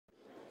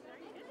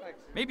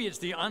Maybe it's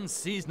the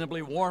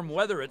unseasonably warm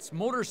weather, it's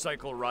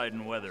motorcycle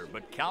riding weather,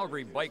 but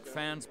Calgary bike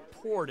fans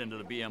poured into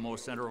the BMO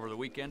Centre over the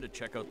weekend to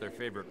check out their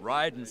favorite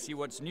ride and see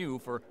what's new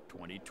for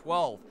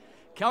 2012.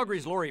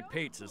 Calgary's Lori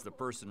Pates is the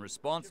person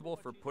responsible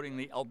for putting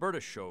the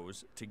Alberta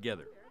shows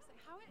together.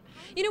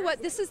 You know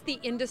what, this is the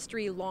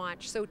industry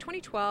launch. So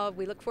 2012,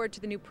 we look forward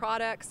to the new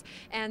products,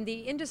 and the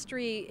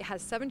industry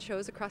has 7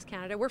 shows across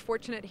Canada. We're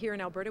fortunate here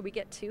in Alberta, we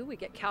get 2. We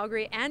get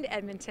Calgary and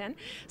Edmonton.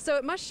 So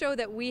it must show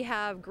that we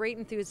have great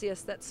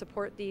enthusiasts that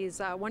support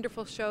these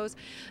wonderful shows.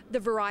 A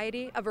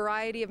variety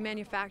of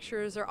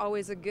manufacturers are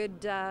always a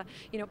good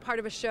part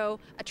of a show.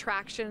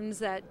 Attractions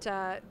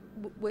that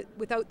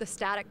without the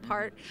static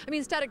part. I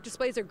mean, static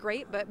displays are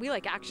great, but we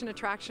like action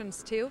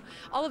attractions too.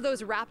 All of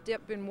those wrapped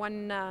up in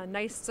one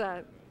nice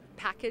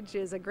package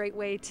is a great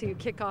way to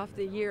kick off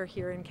the year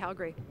here in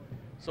Calgary.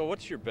 So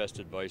what's your best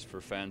advice for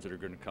fans that are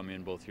going to come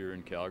in both here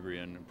in Calgary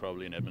and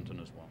probably in Edmonton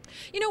as well?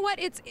 You know what,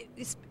 it's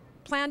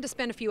plan to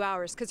spend a few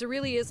hours because there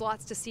really is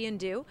lots to see and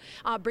do.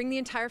 Bring the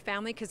entire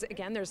family because,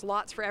 again, there's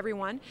lots for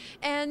everyone.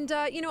 And,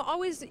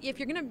 always, if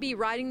you're going to be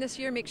riding this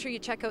year, make sure you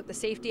check out the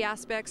safety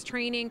aspects,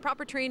 training,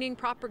 proper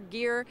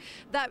gear.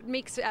 That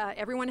makes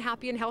everyone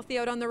happy and healthy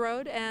out on the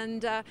road.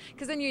 And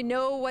because then you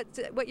know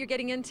what you're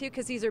getting into,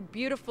 because these are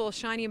beautiful,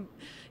 shiny,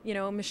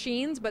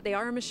 machines, but they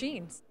are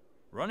machines.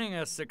 Running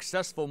a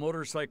successful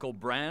motorcycle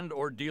brand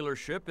or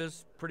dealership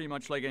is pretty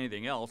much like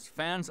anything else.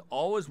 Fans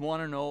always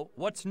want to know,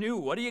 what's new?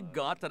 What do you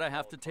got that I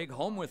have to take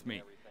home with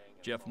me?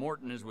 Jeff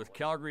Morton is with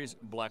Calgary's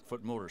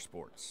Blackfoot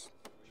Motorsports.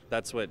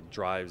 That's what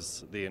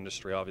drives the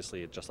industry,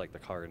 obviously, just like the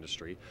car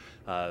industry.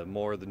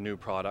 More the new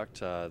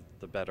product, the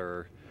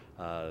better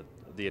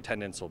the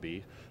attendance will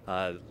be.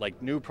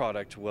 New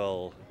product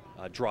will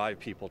drive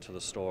people to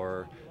the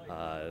store.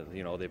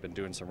 They've been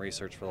doing some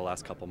research for the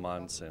last couple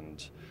months,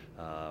 and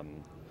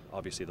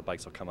obviously the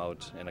bikes will come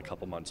out in a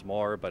couple months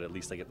more, but at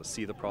least they get to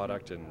see the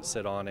product and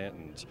sit on it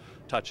and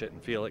touch it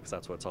and feel it, because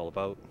that's what it's all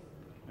about.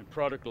 And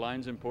product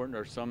line's important.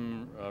 Are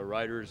some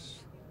riders,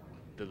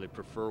 do they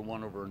prefer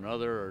one over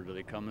another, or do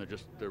they come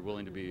and they're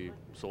willing to be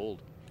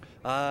sold?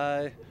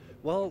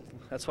 Well,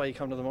 that's why you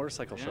come to the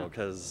motorcycle show,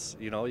 because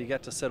you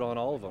get to sit on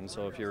all of them.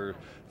 So if you're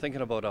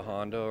thinking about a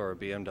Honda or a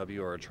BMW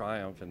or a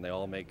Triumph and they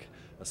all make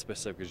a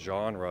specific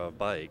genre of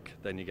bike,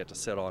 then you get to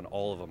sit on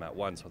all of them at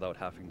once without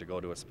having to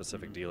go to a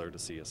specific dealer to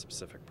see a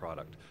specific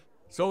product.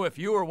 So if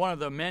you were one of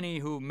the many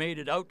who made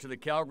it out to the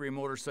Calgary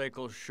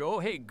Motorcycle Show,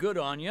 hey, good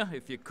on you.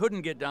 If you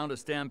couldn't get down to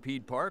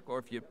Stampede Park, or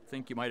if you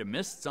think you might have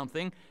missed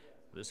something,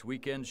 this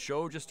weekend's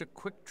show, just a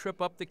quick trip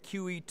up the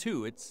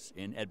QE2. It's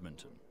in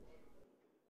Edmonton.